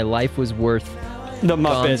decided my life was worth the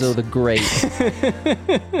Muppets. Gonzo the Great.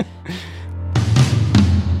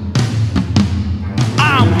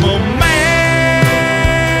 I'm a man.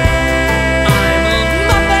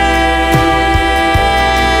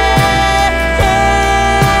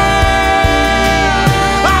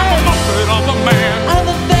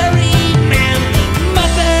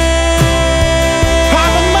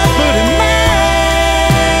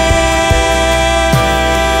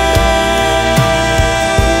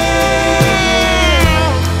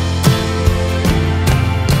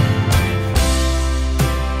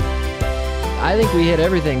 I think we hit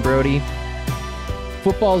everything, Brody.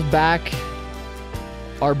 Football's back.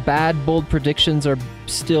 Our bad, bold predictions are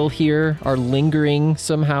still here, are lingering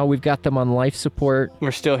somehow. We've got them on life support.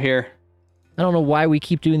 We're still here. I don't know why we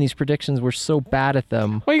keep doing these predictions. We're so bad at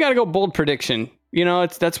them. Well, you got to go bold prediction. You know,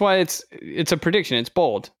 that's why it's a prediction. It's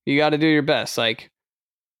bold. You got to do your best. Like,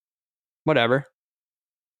 whatever.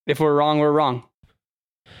 If we're wrong, we're wrong.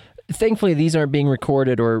 Thankfully, these aren't being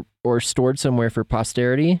recorded or stored somewhere for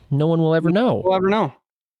posterity. No one will ever know. We'll ever know.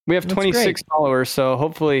 We have That's 26 great. followers, so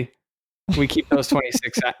hopefully we keep those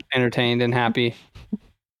 26 entertained and happy.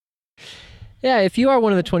 Yeah, if you are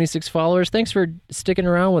one of the 26 followers, thanks for sticking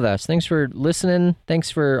around with us. Thanks for listening.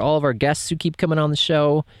 Thanks for all of our guests who keep coming on the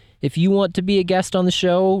show. If you want to be a guest on the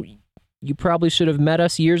show, you probably should have met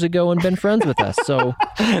us years ago and been friends with us. So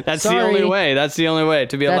That's sorry. the only way. That's the only way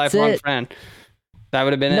to be a That's lifelong it. friend. That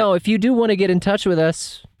would have been No, it. if you do want to get in touch with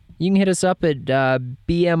us, you can hit us up at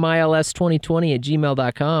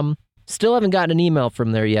bmils2020@gmail.com. Still haven't gotten an email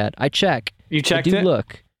from there yet. I check. You checked I do it?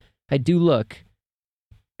 look. I do look.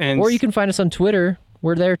 And Or you can find us on Twitter.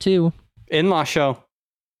 We're there too. In-law show.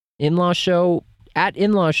 In-law show at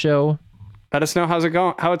in-law show. Let us know how it's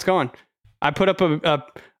going. I put up a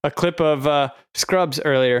clip of Scrubs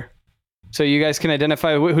earlier, so you guys can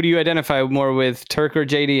identify. Who do you identify more with, Turk or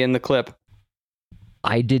JD in the clip?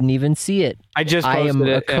 I didn't even see it. I just I posted am a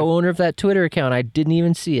it. co-owner of that Twitter account. I didn't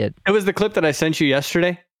even see it. It was the clip that I sent you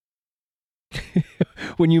yesterday.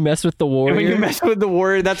 When you mess with the warrior. When you mess with the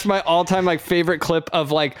warrior, that's my all-time like favorite clip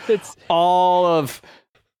of like It's- all of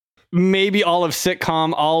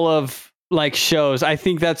sitcom, all of like shows. I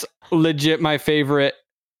think that's legit my favorite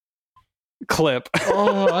clip.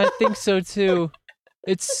 Oh, I think so too.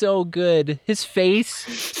 It's so good. His face,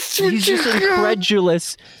 he's just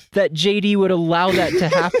incredulous that JD would allow that to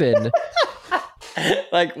happen.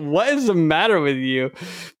 Like, what is the matter with you?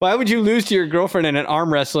 Why would you lose to your girlfriend in an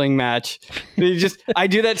arm wrestling match? I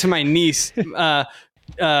do that to my niece,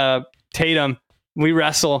 Tatum. We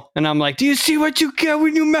wrestle, and I'm like, "Do you see what you get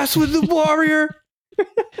when you mess with the warrior?"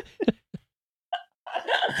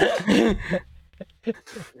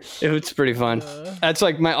 It's pretty fun. That's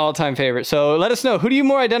like my all-time favorite. So let us know, who do you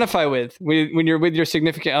more identify with when you're with your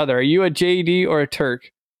significant other? Are you a JD or a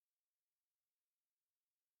Turk?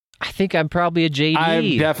 I think I'm probably a JD.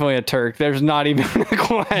 I'm definitely a Turk. There's not even a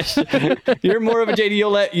question. You're more of a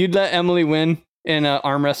JD. You'd let Emily win in an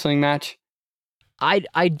arm wrestling match.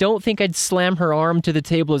 I don't think I'd slam her arm to the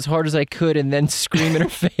table as hard as I could and then scream in her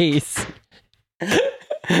face.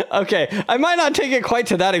 Okay, I might not take it quite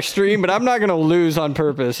to that extreme, but I'm not gonna lose on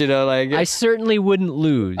purpose. You know, like I certainly wouldn't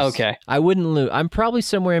lose. Okay. I wouldn't lose. I'm probably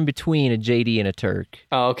somewhere in between a JD and a Turk.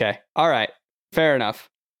 Oh, okay. All right. Fair enough.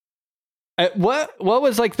 What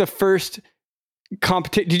was like the first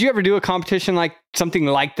competition? Did you ever do a competition like something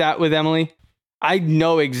like that with Emily? I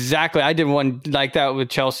know exactly. I did one like that with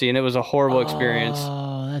Chelsea, and it was a horrible experience.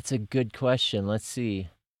 Oh, that's a good question. Let's see.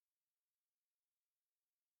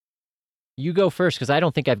 You go first, because I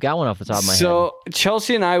don't think I've got one off the top of my head. So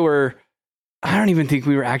Chelsea and I don't even think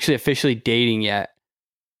we were actually officially dating yet.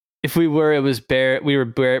 If we were, it was we were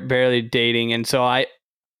barely dating. And so I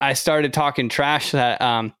started talking trash that,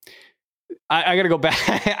 I got to go back.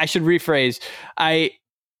 I should rephrase.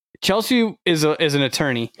 Chelsea is an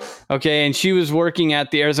attorney. Okay. And she was working at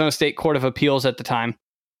the Arizona State Court of Appeals at the time.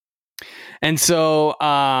 And so,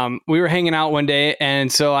 we were hanging out one day,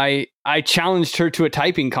 and so I challenged her to a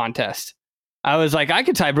typing contest. I was like, I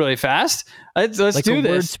could type really fast. Let's like do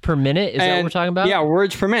this. Words per minute? Is that what we're talking about? Yeah,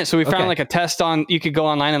 words per minute. So we Okay. found like a test on, you could go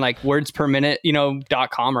online and like words per minute,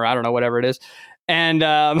 .com or I don't know, whatever it is. And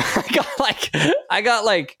I got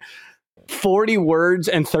like 40 words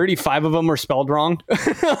and 35 of them were spelled wrong.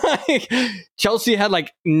 Like, Chelsea had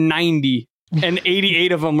like 90 and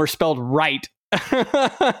 88 of them were spelled right. So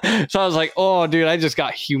I was like, oh, dude, I just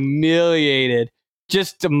got humiliated,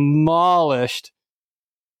 just demolished.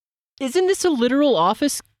 Isn't this a literal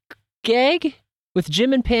Office gag with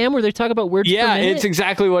Jim and Pam where they talk about words per Yeah, minute? it's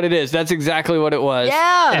exactly what it is. That's exactly what it was.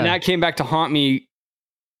 Yeah. And that came back to haunt me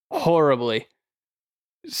horribly.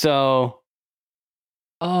 So,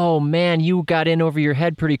 Oh, man, you got in over your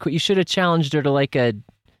head pretty quick. You should have challenged her to like a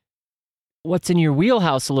what's in your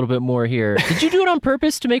wheelhouse a little bit more here. Did you do it on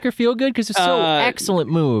purpose to make her feel good? Because it's so excellent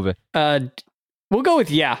move. we'll go with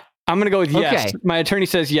yeah. I'm going to go with yes. Okay. My attorney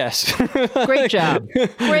says yes. Great job.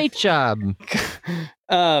 Great job.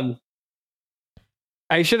 I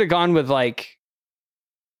should have gone with like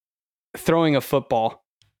throwing a football.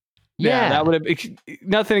 Yeah. That would have,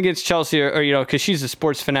 nothing against Chelsea or because she's a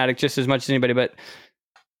sports fanatic just as much as anybody, but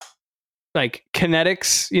like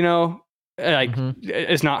kinetics,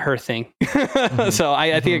 is not her thing. So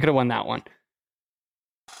I think I could have won that one.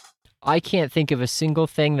 I can't think of a single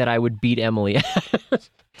thing that I would beat Emily at.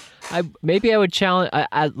 Maybe I would challenge.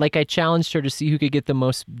 I challenged her to see who could get the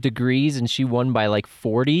most degrees, and she won by like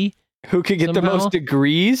 40. Who could get the somehow. most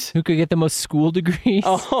degrees? Who could get the most school degrees?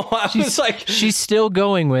 Oh, I was like, She's still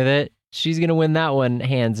going with it. She's going to win that one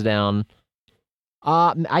hands down.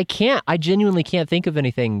 I genuinely can't think of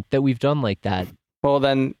anything that we've done like that. well,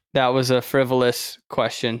 then that was a frivolous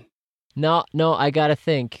question. No, I got to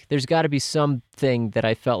think. There's got to be something that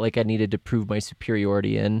I felt like I needed to prove my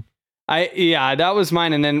superiority in. Yeah, that was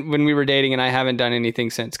mine. And then when we were dating, and I haven't done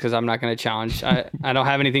anything since because I'm not going to challenge. I don't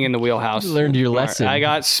have anything in the wheelhouse. You learned your lesson. I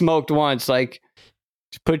got smoked once. Like,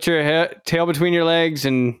 just put your tail between your legs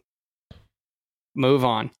and move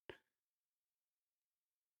on.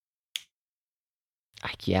 I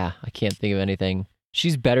can't think of anything.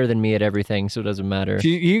 She's better than me at everything, so it doesn't matter.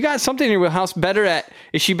 You got something in your wheelhouse.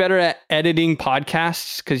 Is she better at editing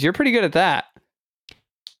podcasts? Because you're pretty good at that.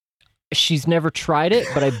 She's never tried it,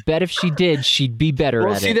 but I bet if she did, she'd be better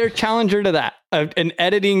Well, at see, it. they're challenger to that. An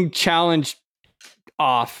editing challenge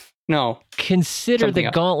off. No. Consider Something the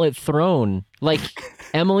else. gauntlet thrown. Like,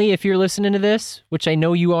 Emily, if you're listening to this, which I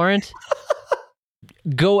know you aren't,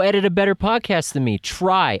 go edit a better podcast than me.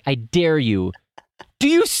 Try. I dare you. Do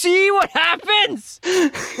you see what happens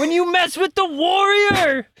when you mess with the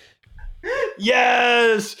warrior?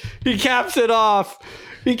 Yes! He caps it off.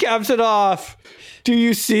 Do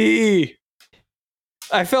you see?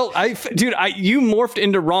 Dude, you morphed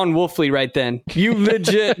into Ron Wolfley right then. You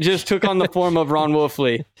legit just took on the form of Ron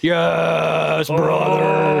Wolfley. Yes,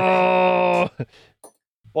 brother.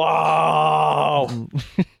 Wow.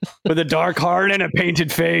 With a dark heart and a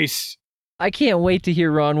painted face. I can't wait to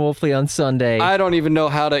hear Ron Wolfley on Sunday. I don't even know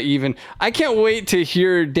how to even. I can't wait to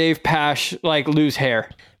hear Dave Pasch lose hair.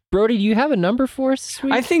 Brody, do you have a number for us this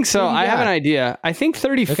week? I think so. What do you I have got? an idea. I think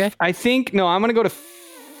 30. Okay. I'm going to go to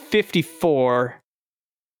 54.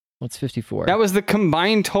 What's 54? That was the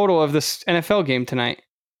combined total of this NFL game tonight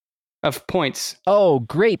of points. Oh,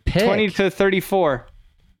 great pick. 20 to 34.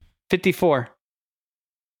 54.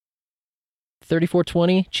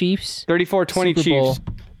 34-20 Chiefs. 34-20 Super Bowl. Chiefs.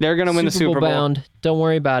 They're going to win the Super Bowl. Bound. Don't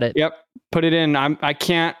worry about it. Yep. Put it in. I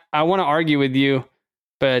want to argue with you,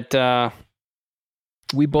 but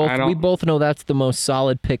We both know that's the most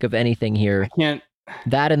solid pick of anything here. can't.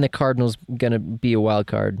 That and the Cardinals gonna be a wild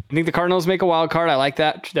card. I think the Cardinals make a wild card. I like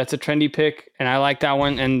that. That's a trendy pick, and I like that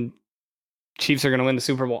one. And Chiefs are going to win the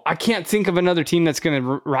Super Bowl. I can't think of another team that's going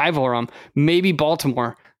to rival them. Maybe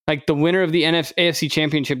Baltimore. Like the winner of the AFC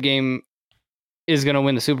Championship game is going to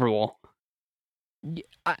win the Super Bowl.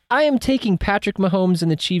 I am taking Patrick Mahomes and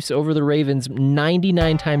the Chiefs over the Ravens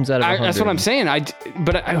 99 times out of 100. That's what I'm saying.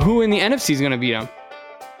 But who in the NFC is going to beat them?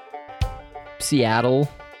 Seattle.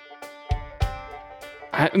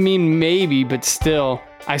 I mean, maybe, but still,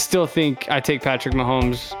 I still think I take Patrick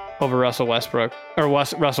Mahomes over Russell Westbrook or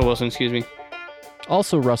Russell Wilson, excuse me,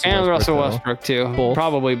 Also Russell and Westbrook. Russell though. Westbrook too. Both.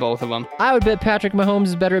 Probably both of them. I would bet Patrick Mahomes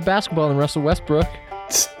is better at basketball than Russell Westbrook.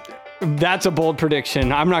 That's a bold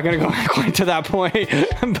prediction. I'm not going to go quite to that point,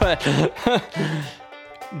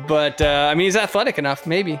 but I mean, he's athletic enough,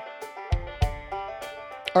 maybe.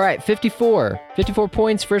 All right, 54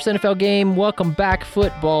 points, first NFL game. Welcome back,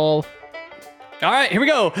 football. All right, here we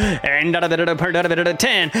go. And 10. And 10.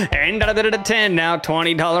 Now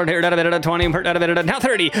 $20. Here, 20. Now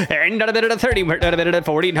 30. And 30.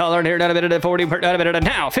 $40. Here, 40.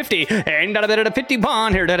 Now 50. And 50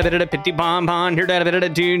 bond. Here, 50 bond. Here,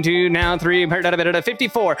 2. Now 3.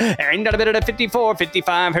 54. And 54.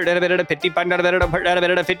 55. Here, 55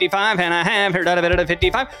 and a half. Here,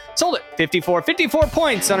 55. Sold it. 54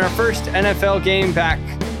 points on our first NFL game back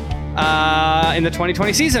in the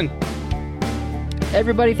 2020 season.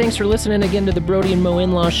 Everybody, thanks for listening again to the Brody and Mo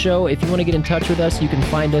In-Law Show. If you want to get in touch with us, you can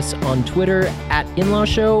find us on Twitter at In-Law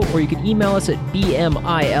Show, or you can email us at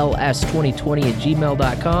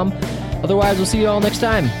bmils2020@gmail.com. Otherwise, we'll see you all next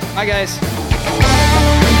time. Bye, guys.